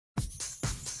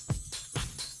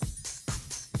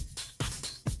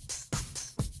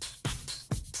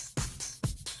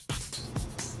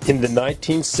In the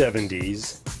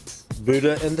 1970s,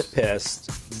 Buddha and the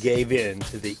Pests gave in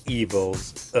to the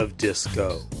evils of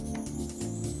disco.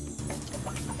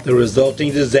 The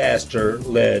resulting disaster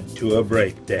led to a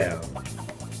breakdown.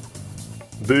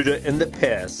 Buddha and the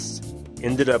Pests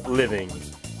ended up living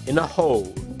in a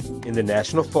hole in the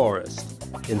National Forest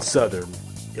in southern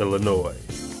Illinois.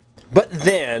 But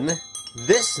then,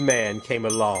 this man came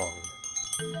along.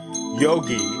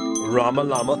 Yogi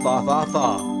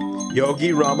Ramalamafafafa. Yogi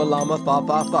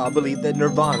Ramalamafafafa believed that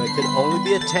nirvana could only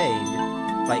be attained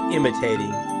by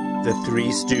imitating the Three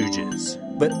Stooges,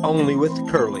 but only with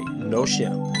Curly, no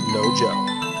Shemp, no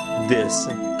Joe. This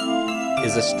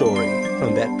is a story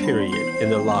from that period in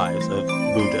the lives of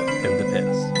Buddha and the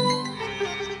Pests.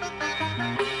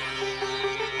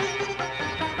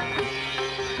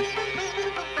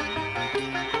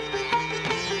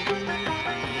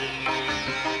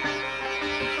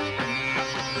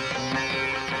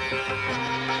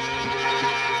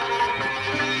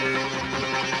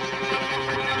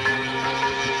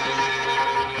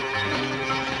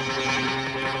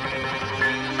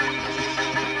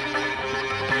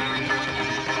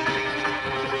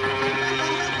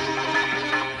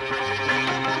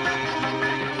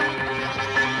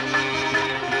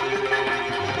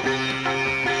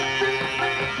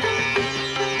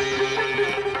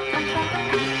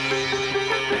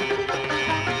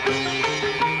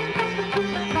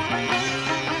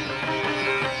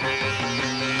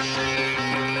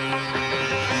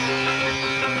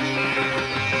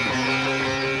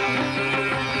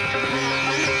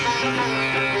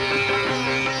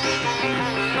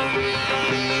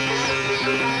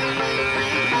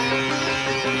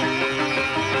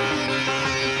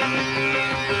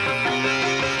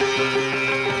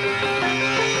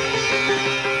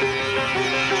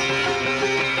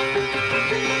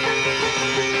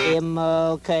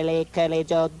 Kali kali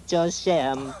jojo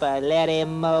shemp, let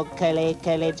him kali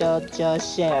kali jojo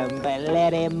shemp,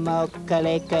 let him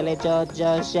kali kali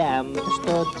jojo shemp,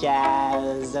 sto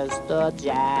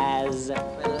jazz,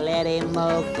 let him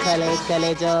kali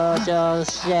kali jojo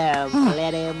shemp,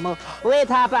 let him. Wait,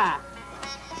 Papa!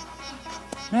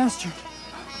 Master,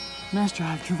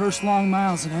 I've traversed long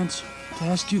miles in answer to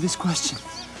ask you this question.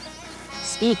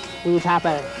 Speak, wait,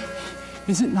 Papa.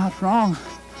 Is it not wrong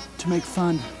to make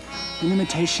fun in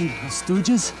imitation of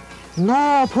stooges?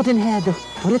 No, Puddinhead,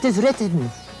 for it is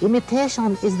written,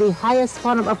 imitation is the highest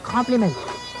form of compliment,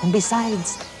 and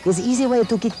besides, is an easy way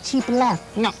to get cheap laugh.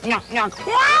 Let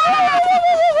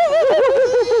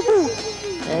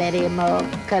him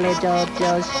kali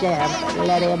jojo shemp,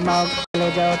 let him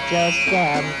kali jojo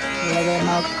shemp, let him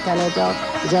kali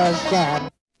jojo shemp.